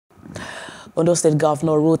Ondo State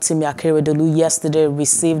Governor Rrotimi Akeredolu yesterday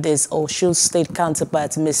received his Osun State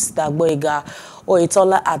counterpart, Mr. Gboyega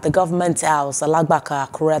Oyetola, at the government house, Alagbaka,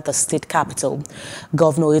 Akure, the state capital.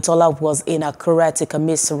 Governor Oyetola was in Akure to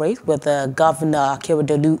commiserate with the Governor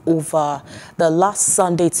Akeredolu over the last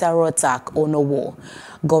Sunday terror attack on Owo.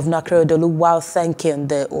 Governor Akeredolu, while thanking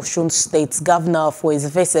the Osun State Governor for his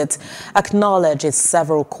visit, acknowledged his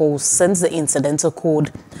several calls since the incident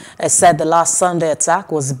occurred. He said the last Sunday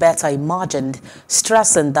attack was better imagined,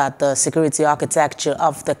 stressing that the security architecture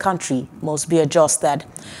of the country must be adjusted.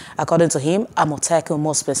 According to him, Amotekun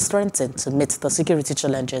must be strengthened to meet the security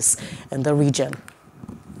challenges in the region.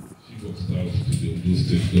 Chief of Staff to the Ondo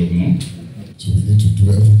State Governor. So we need to do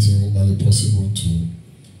everything humanly possible to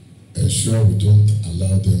ensure we don't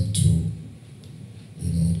allow them to,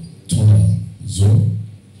 turn our zone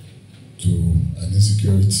to an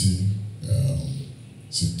insecurity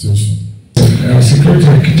situation. Security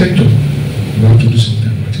architecture, we have to do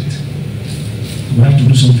something about it. We have to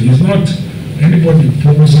do something. It's not anybody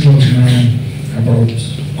promising us now about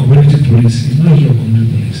community police. It's not your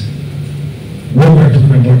community police. What we are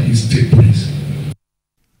talking about is state police.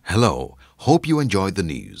 Hello. Hope you enjoyed the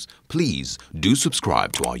news. Please do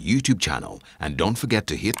subscribe to our YouTube channel and don't forget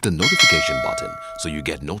to hit the notification button so you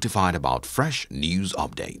get notified about fresh news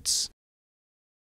updates.